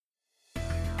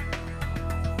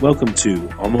Welcome to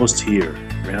Almost Here,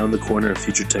 Round the Corner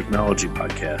Future Technology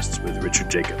podcasts with Richard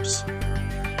Jacobs.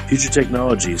 Future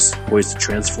technologies poised to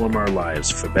transform our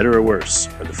lives for better or worse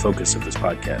are the focus of this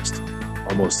podcast.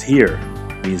 Almost here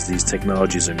means these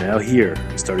technologies are now here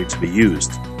and starting to be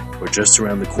used, or just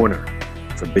around the corner,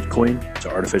 from Bitcoin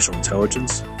to artificial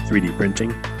intelligence, 3D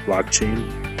printing, blockchain,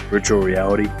 virtual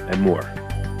reality, and more.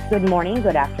 Good morning,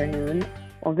 good afternoon,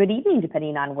 or good evening,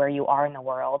 depending on where you are in the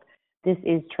world. This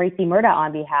is Tracy Murda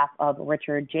on behalf of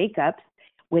Richard Jacobs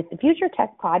with the Future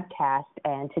Tech Podcast,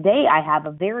 and today I have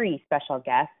a very special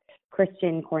guest,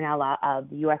 Christian Cornella of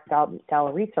the U.S.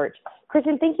 Cell Research.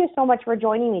 Christian, thank you so much for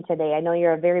joining me today. I know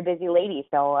you're a very busy lady,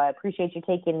 so I appreciate you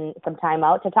taking some time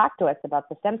out to talk to us about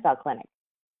the Stem Cell Clinic.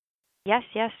 Yes,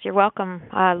 you're welcome.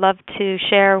 I love to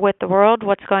share with the world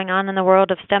what's going on in the world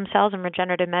of stem cells and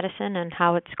regenerative medicine and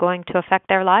how it's going to affect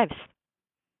their lives.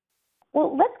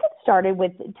 Well, let's get started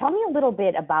with, tell me a little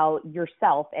bit about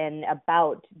yourself and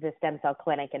about the Stem Cell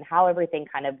Clinic and how everything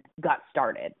kind of got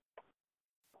started.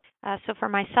 So for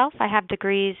myself, I have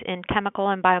degrees in chemical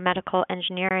and biomedical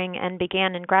engineering and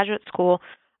began in graduate school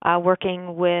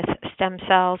working with stem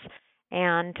cells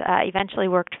and eventually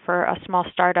worked for a small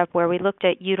startup where we looked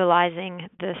at utilizing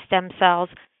the stem cells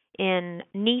in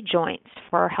knee joints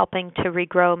for helping to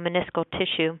regrow meniscal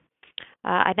tissue.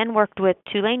 I then worked with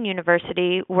Tulane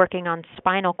University working on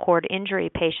spinal cord injury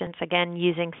patients, again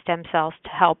using stem cells to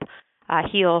help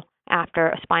heal after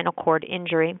a spinal cord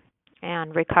injury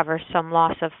and recover some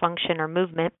loss of function or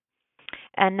movement.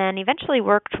 And then eventually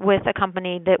worked with a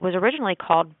company that was originally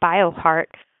called BioHeart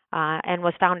and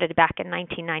was founded back in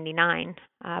 1999.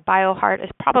 BioHeart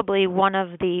is probably one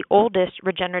of the oldest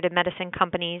regenerative medicine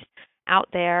companies out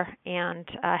there and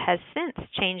has since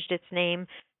changed its name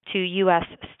to U.S.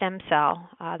 Stem Cell.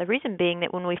 The reason being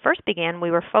that when we first began, we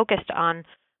were focused on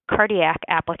cardiac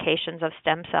applications of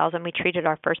stem cells, and we treated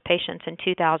our first patients in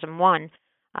 2001.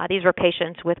 These were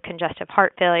patients with congestive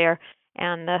heart failure,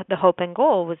 and the hope and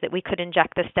goal was that we could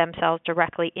inject the stem cells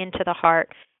directly into the heart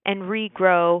and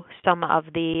regrow some of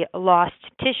the lost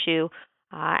tissue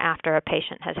after a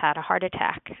patient has had a heart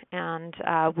attack. And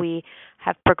we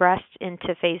have progressed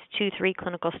into phase 2-3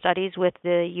 clinical studies with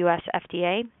the U.S.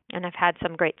 FDA and have had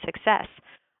some great success.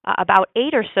 About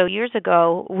 8 or so years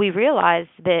ago, we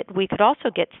realized that we could also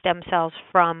get stem cells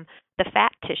from the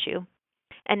fat tissue,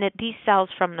 and that these cells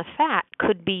from the fat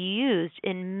could be used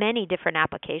in many different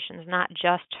applications, not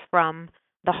just from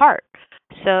the heart.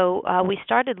 So we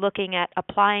started looking at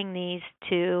applying these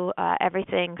to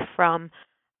everything from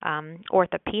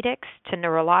orthopedics to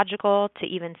neurological to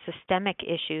even systemic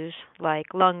issues like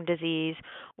lung disease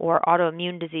or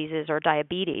autoimmune diseases or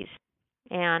diabetes.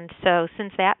 And so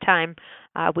since that time,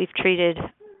 we've treated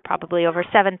probably over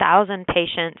 7,000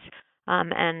 patients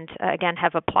and again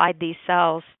have applied these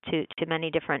cells to many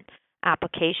different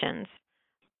applications.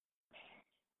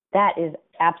 That is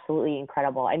absolutely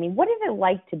incredible. I mean, what is it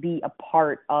like to be a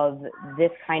part of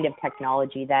this kind of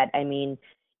technology that, I mean,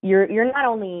 you're not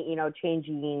only,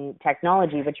 changing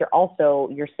technology, but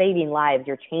you're saving lives,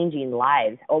 you're changing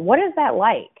lives. What is that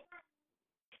like?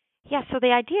 Yeah, so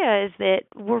the idea is that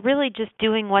we're really just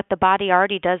doing what the body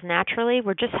already does naturally.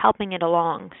 We're just helping it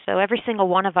along. So every single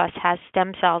one of us has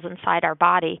stem cells inside our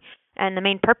body, and the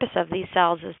main purpose of these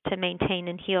cells is to maintain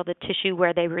and heal the tissue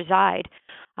where they reside.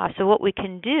 So what we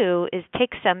can do is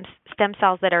take some stem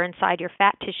cells that are inside your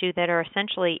fat tissue that are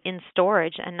essentially in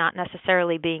storage and not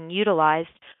necessarily being utilized,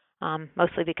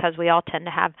 mostly because we all tend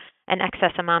to have an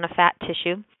excess amount of fat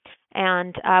tissue.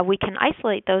 And we can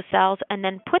isolate those cells and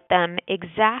then put them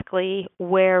exactly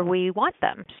where we want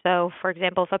them. So, for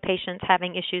example, if a patient's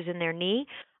having issues in their knee,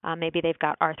 maybe they've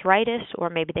got arthritis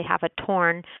or maybe they have a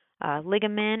torn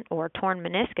ligament or torn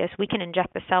meniscus, we can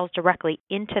inject the cells directly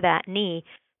into that knee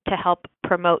to help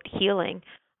promote healing.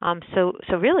 So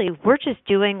really, we're just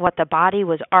doing what the body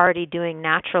was already doing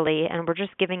naturally, and we're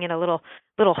just giving it a little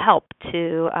help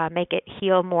to make it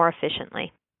heal more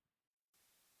efficiently.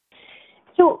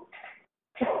 So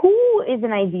who is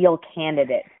an ideal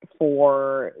candidate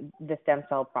for the stem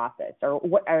cell process? Or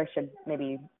I should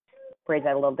maybe phrase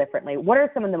that a little differently. What are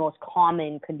some of the most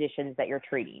common conditions that you're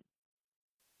treating?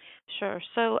 Sure.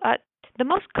 So the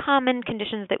most common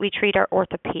conditions that we treat are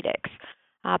orthopedics.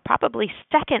 Probably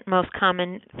second most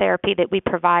common therapy that we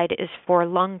provide is for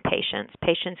lung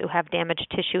patients who have damaged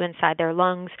tissue inside their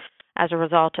lungs as a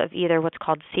result of either what's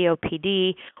called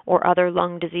COPD or other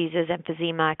lung diseases,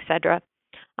 emphysema, etc.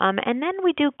 And then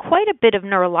we do quite a bit of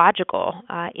neurological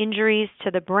injuries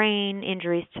to the brain,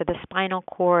 injuries to the spinal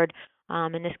cord,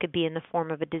 And this could be in the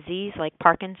form of a disease like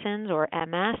Parkinson's or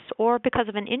MS, or because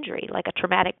of an injury like a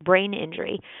traumatic brain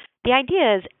injury. The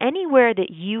idea is anywhere that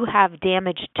you have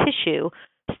damaged tissue,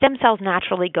 stem cells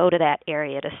naturally go to that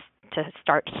area to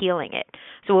start healing it.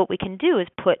 So what we can do is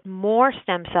put more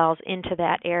stem cells into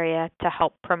that area to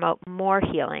help promote more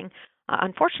healing.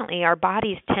 Unfortunately, our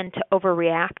bodies tend to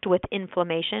overreact with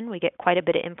inflammation. We get quite a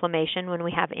bit of inflammation when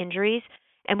we have injuries,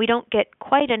 and we don't get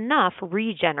quite enough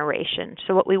regeneration.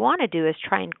 So what we want to do is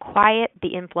try and quiet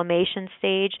the inflammation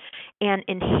stage and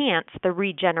enhance the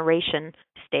regeneration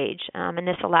stage. And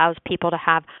this allows people to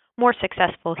have more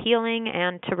successful healing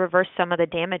and to reverse some of the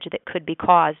damage that could be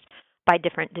caused by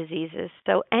different diseases.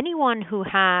 So anyone who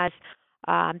has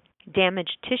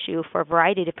damaged tissue for a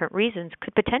variety of different reasons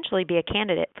could potentially be a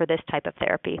candidate for this type of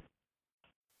therapy.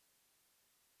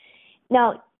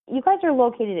 Now, you guys are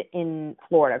located in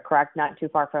Florida, correct? Not too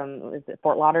far from, is it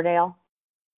Fort Lauderdale?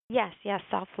 Yes,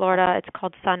 South Florida. It's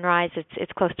called Sunrise.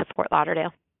 It's close to Fort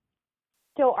Lauderdale.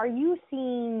 So are you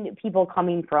seeing people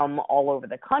coming from all over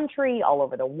the country, all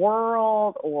over the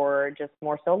world, or just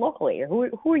more so locally? Or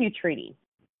who are you treating?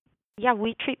 Yeah,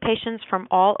 we treat patients from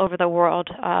all over the world.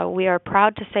 We are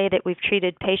proud to say that we've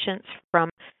treated patients from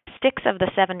 6 of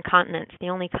the 7 continents. The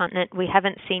only continent we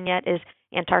haven't seen yet is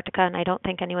Antarctica, and I don't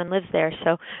think anyone lives there,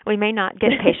 so we may not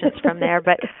get patients from there.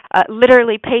 But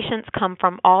literally, patients come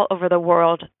from all over the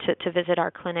world to visit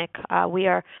our clinic. We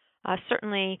are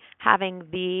certainly having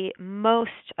the most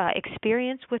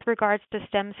experience with regards to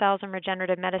stem cells and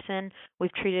regenerative medicine.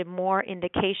 We've treated more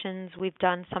indications. We've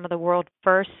done some of the world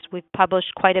firsts. We've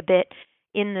published quite a bit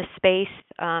in the space.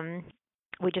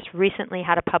 We just recently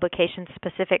had a publication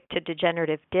specific to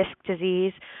degenerative disc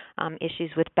disease,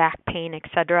 issues with back pain,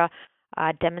 etc.,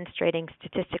 demonstrating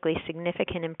statistically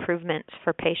significant improvements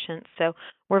for patients. So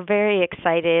we're very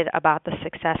excited about the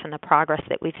success and the progress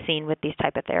that we've seen with these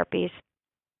type of therapies.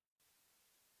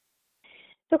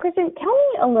 So, Kristen, tell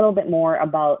me a little bit more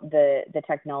about the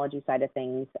technology side of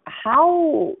things.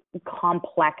 How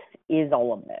complex is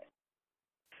all of this?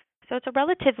 So it's a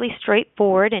relatively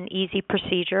straightforward and easy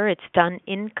procedure. It's done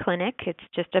in clinic. It's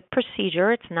just a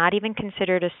procedure. It's not even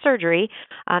considered a surgery,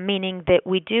 meaning that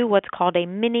we do what's called a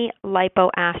mini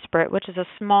lipoaspirate, which is a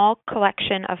small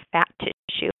collection of fat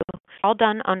tissue. All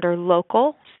done under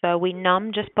local, so we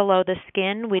numb just below the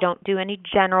skin. We don't do any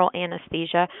general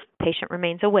anesthesia. Patient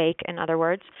remains awake, in other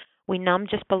words. We numb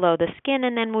just below the skin,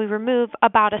 and then we remove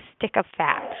about a stick of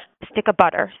fat, a stick of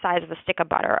butter, size of a stick of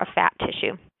butter, of fat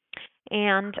tissue.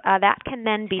 And that can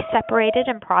then be separated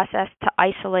and processed to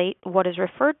isolate what is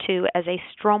referred to as a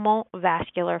stromal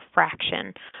vascular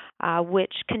fraction,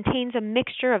 which contains a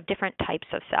mixture of different types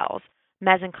of cells: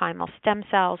 mesenchymal stem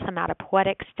cells,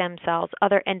 hematopoietic stem cells,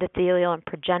 other endothelial and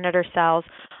progenitor cells.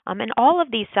 And all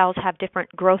of these cells have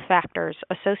different growth factors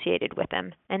associated with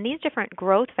them. And these different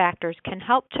growth factors can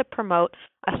help to promote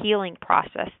a healing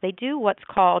process. They do what's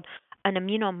called an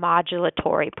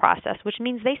immunomodulatory process, which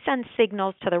means they send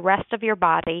signals to the rest of your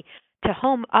body to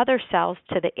home other cells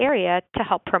to the area to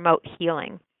help promote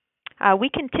healing. We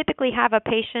can typically have a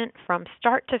patient from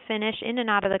start to finish in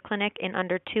and out of the clinic in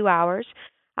under 2 hours.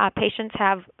 Patients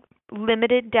have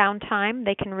limited downtime.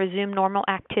 They can resume normal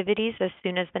activities as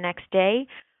soon as the next day.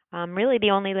 Really, the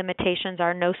only limitations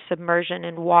are no submersion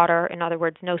in water, in other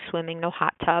words, no swimming, no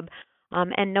hot tub,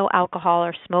 and no alcohol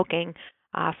or smoking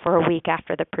for a week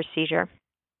after the procedure.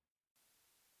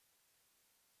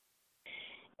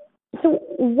 So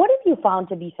what have you found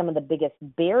to be some of the biggest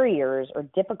barriers or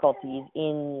difficulties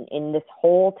in this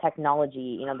whole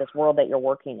technology, this world that you're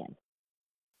working in?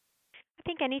 I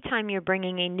think anytime you're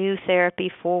bringing a new therapy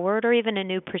forward or even a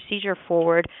new procedure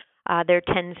forward, there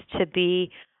tends to be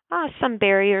some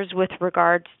barriers with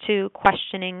regards to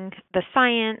questioning the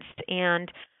science,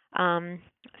 and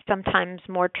sometimes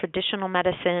more traditional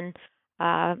medicine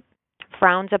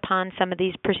frowns upon some of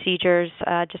these procedures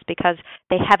just because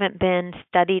they haven't been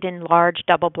studied in large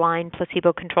double-blind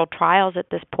placebo-controlled trials at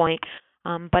this point.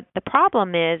 But the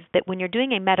problem is that when you're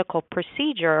doing a medical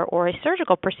procedure or a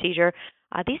surgical procedure,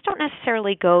 these don't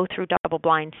necessarily go through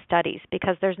double-blind studies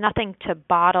because there's nothing to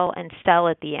bottle and sell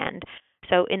at the end.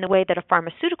 So in the way that a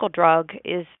pharmaceutical drug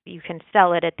is, you can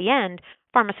sell it at the end,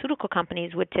 pharmaceutical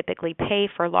companies would typically pay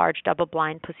for large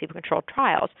double-blind placebo-controlled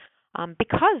trials.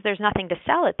 Because there's nothing to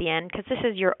sell at the end, because this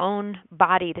is your own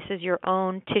body, this is your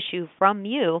own tissue from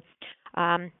you,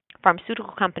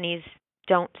 pharmaceutical companies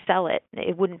don't sell it.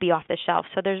 It wouldn't be off the shelf.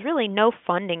 So there's really no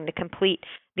funding to complete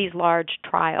these large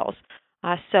trials.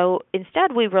 So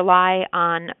instead we rely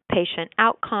on patient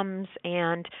outcomes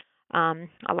and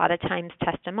a lot of times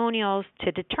testimonials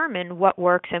to determine what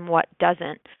works and what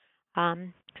doesn't.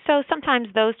 So sometimes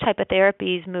those type of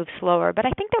therapies move slower, but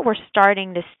I think that we're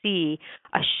starting to see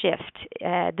a shift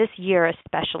this year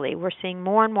especially. We're seeing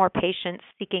more and more patients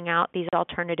seeking out these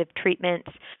alternative treatments.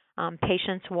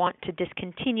 Patients want to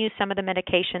discontinue some of the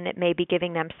medication that may be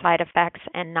giving them side effects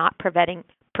and not providing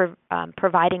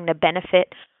the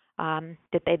benefit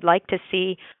that they'd like to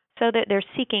see, so that they're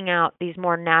seeking out these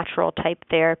more natural type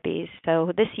therapies.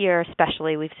 So this year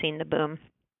especially, we've seen the boom.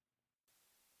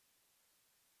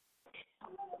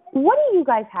 What do you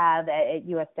guys have at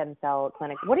US Stem Cell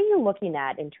Clinic? What are you looking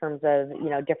at in terms of,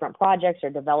 different projects or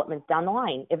developments down the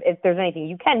line? If there's anything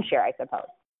you can share, I suppose.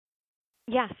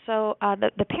 Yeah, so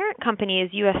the parent company is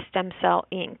US Stem Cell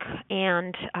Inc.,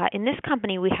 and in this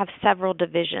company we have several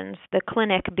divisions, the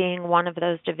clinic being one of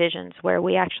those divisions where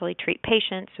we actually treat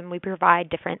patients and we provide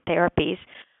different therapies.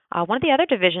 One of the other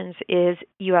divisions is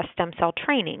US Stem Cell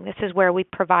Training. This is where we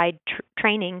provide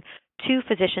training to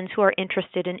physicians who are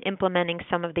interested in implementing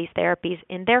some of these therapies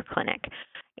in their clinic.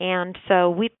 And so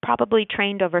we've probably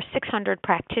trained over 600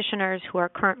 practitioners who are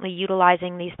currently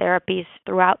utilizing these therapies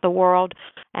throughout the world,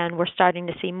 and we're starting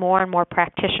to see more and more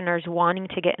practitioners wanting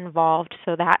to get involved,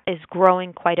 so that is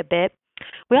growing quite a bit.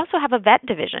 We also have a vet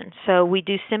division, so we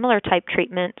do similar type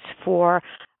treatments for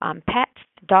pets,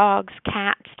 dogs,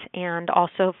 cats, and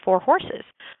also for horses.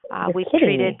 We've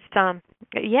treated some,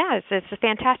 it's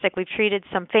fantastic. We've treated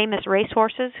some famous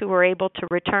racehorses who were able to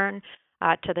return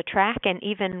to the track and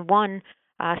even won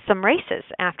some races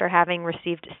after having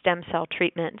received stem cell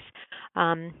treatments.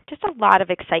 Just a lot of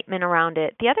excitement around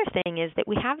it. The other thing is that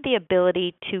we have the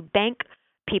ability to bank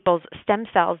people's stem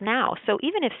cells now. So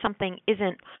even if something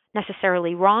isn't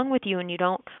necessarily wrong with you and you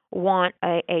don't want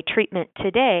a treatment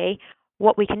today,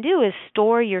 what we can do is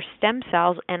store your stem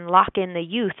cells and lock in the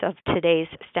youth of today's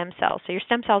stem cells. So your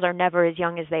stem cells are never as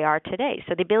young as they are today.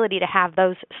 So the ability to have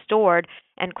those stored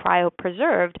and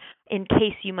cryopreserved in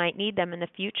case you might need them in the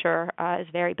future is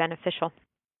very beneficial.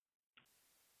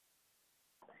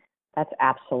 That's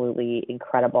absolutely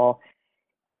incredible.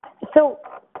 So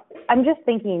I'm just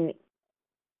thinking,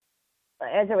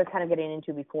 as I was kind of getting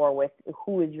into before, with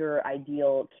who is your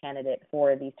ideal candidate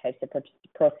for these types of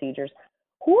procedures,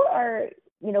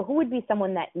 who would be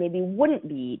someone that maybe wouldn't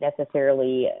be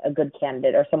necessarily a good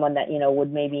candidate, or someone that,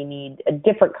 would maybe need a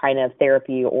different kind of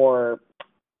therapy or,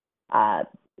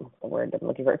 what's the word I'm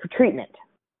looking for treatment?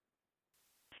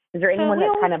 Is there anyone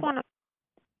that's kind of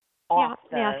off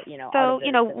the, out of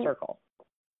the circle?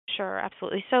 Sure,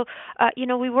 absolutely. So,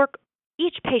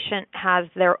 each patient has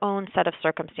their own set of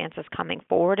circumstances coming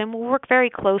forward, and we'll work very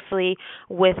closely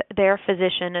with their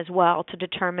physician as well to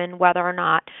determine whether or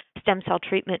not stem cell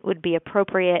treatment would be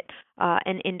appropriate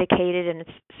and indicated, and it's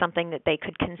something that they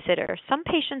could consider. Some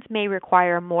patients may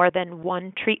require more than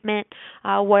one treatment,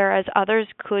 whereas others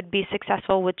could be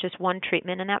successful with just one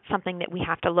treatment, and that's something that we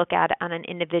have to look at on an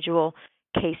individual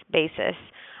case basis.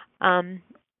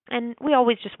 And we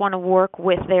always just want to work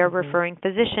with their referring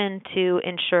physician to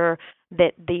ensure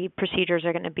that the procedures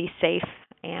are going to be safe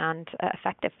and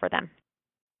effective for them.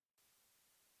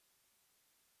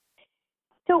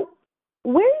 So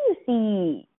where do you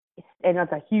see, and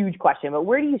that's a huge question, but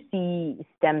where do you see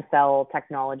stem cell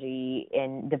technology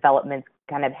and developments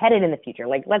kind of headed in the future?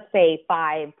 Like, let's say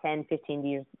 5, 10,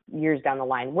 15 years down the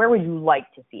line, where would you like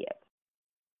to see it?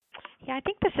 Yeah, I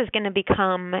think this is going to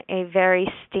become a very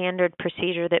standard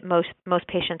procedure that most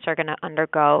patients are going to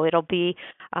undergo. It'll be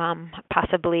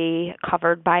possibly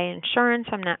covered by insurance.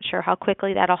 I'm not sure how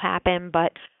quickly that'll happen,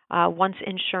 but once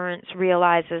insurance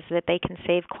realizes that they can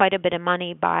save quite a bit of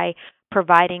money by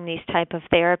providing these type of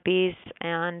therapies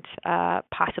and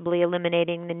possibly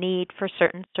eliminating the need for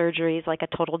certain surgeries like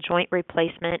a total joint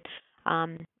replacement,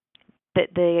 that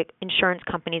the insurance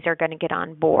companies are going to get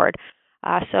on board.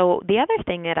 So the other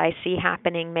thing that I see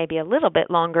happening maybe a little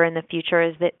bit longer in the future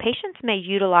is that patients may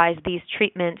utilize these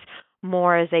treatments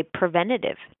more as a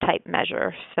preventative type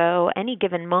measure. So any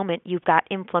given moment you've got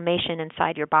inflammation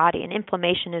inside your body, and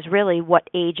inflammation is really what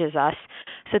ages us.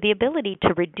 So the ability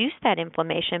to reduce that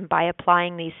inflammation by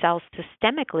applying these cells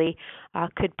systemically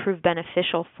could prove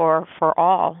beneficial for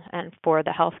all and for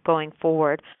the health going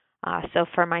forward. So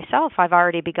for myself, I've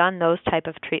already begun those type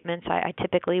of treatments. I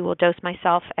typically will dose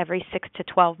myself every 6 to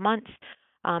 12 months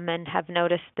and have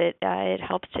noticed that it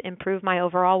helps to improve my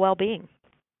overall well-being.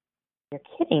 You're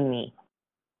kidding me.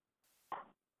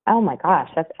 Oh, my gosh.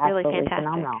 That's absolutely really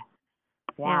phenomenal.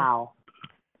 Wow.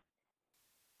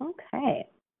 Yeah. Okay.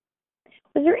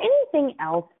 Is there anything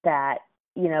else that,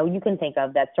 you can think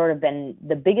of that's sort of been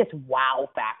the biggest wow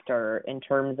factor in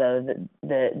terms of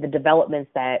the developments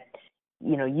that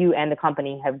you and the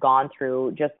company have gone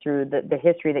through just through the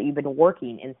history that you've been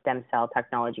working in stem cell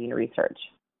technology and research?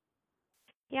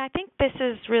 Yeah, I think this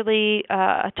is really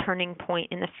a turning point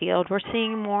in the field. We're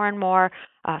seeing more and more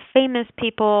famous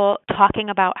people talking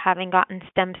about having gotten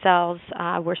stem cells.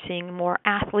 We're seeing more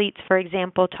athletes, for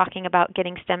example, talking about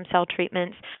getting stem cell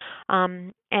treatments.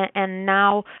 And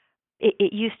now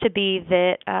it used to be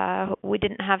that we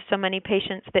didn't have so many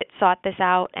patients that sought this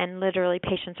out, and literally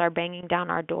patients are banging down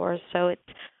our doors. So it's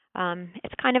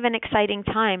kind of an exciting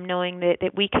time knowing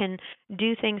that we can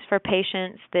do things for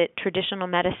patients that traditional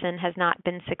medicine has not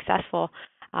been successful.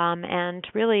 And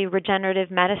really, regenerative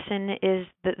medicine is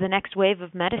the next wave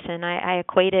of medicine. I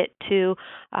equate it to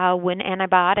when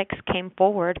antibiotics came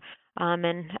forward.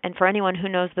 And for anyone who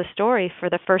knows the story,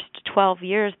 for the first 12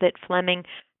 years that Fleming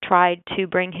tried to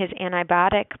bring his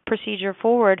antibiotic procedure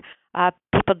forward,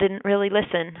 people didn't really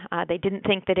listen. They didn't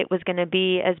think that it was going to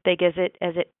be as big as it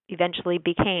eventually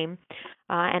became.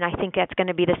 And I think that's going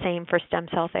to be the same for stem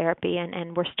cell therapy,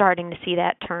 and we're starting to see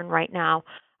that turn right now.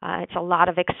 It's a lot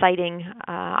of exciting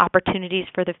opportunities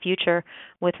for the future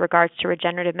with regards to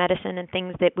regenerative medicine and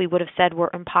things that we would have said were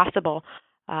impossible.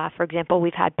 For example,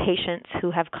 we've had patients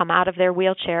who have come out of their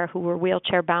wheelchair who were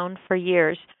wheelchair bound for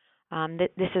years.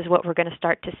 This is what we're going to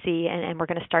start to see, and we're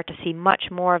going to start to see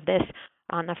much more of this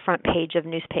on the front page of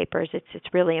newspapers.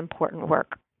 It's really important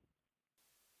work.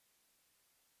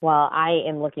 Well, I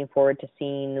am looking forward to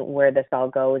seeing where this all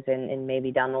goes, and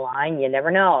maybe down the line, you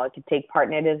never know, I could take part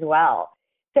in it as well.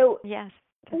 So yes,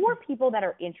 for people that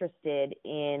are interested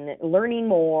in learning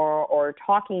more or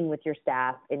talking with your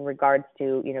staff in regards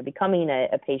to, becoming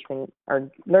a patient or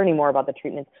learning more about the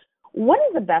treatments, what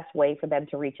is the best way for them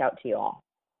to reach out to you all?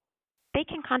 They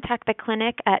can contact the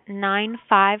clinic at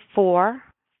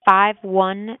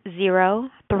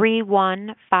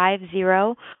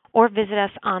 954-510-3150 or visit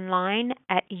us online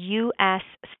at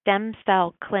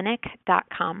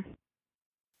usstemcellclinic.com.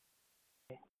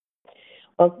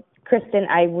 Well, Kristen,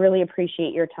 I really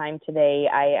appreciate your time today.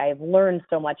 I've learned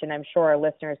so much, and I'm sure our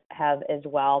listeners have as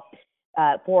well.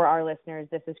 For our listeners,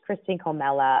 this is Kristen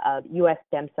Comella of US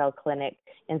Stem Cell Clinic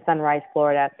in Sunrise,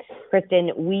 Florida.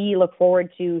 Kristen, we look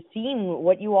forward to seeing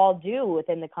what you all do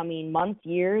within the coming months,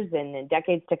 years, and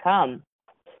decades to come.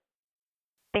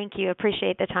 Thank you.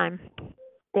 Appreciate the time.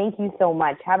 Thank you so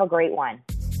much. Have a great one.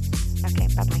 Okay,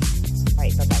 bye-bye. All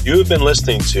right, bye-bye. You have been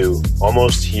listening to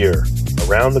Almost Here,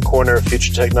 Around the Corner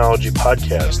Future Technology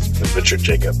podcast with Richard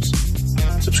Jacobs.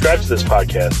 Subscribe to this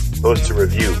podcast, post a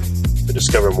review to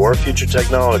discover more future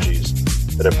technologies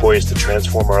that are poised to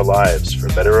transform our lives for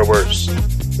better or worse,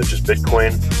 such as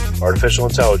Bitcoin, artificial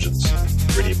intelligence,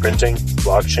 3D printing,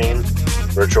 blockchain,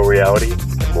 virtual reality,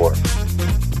 and more.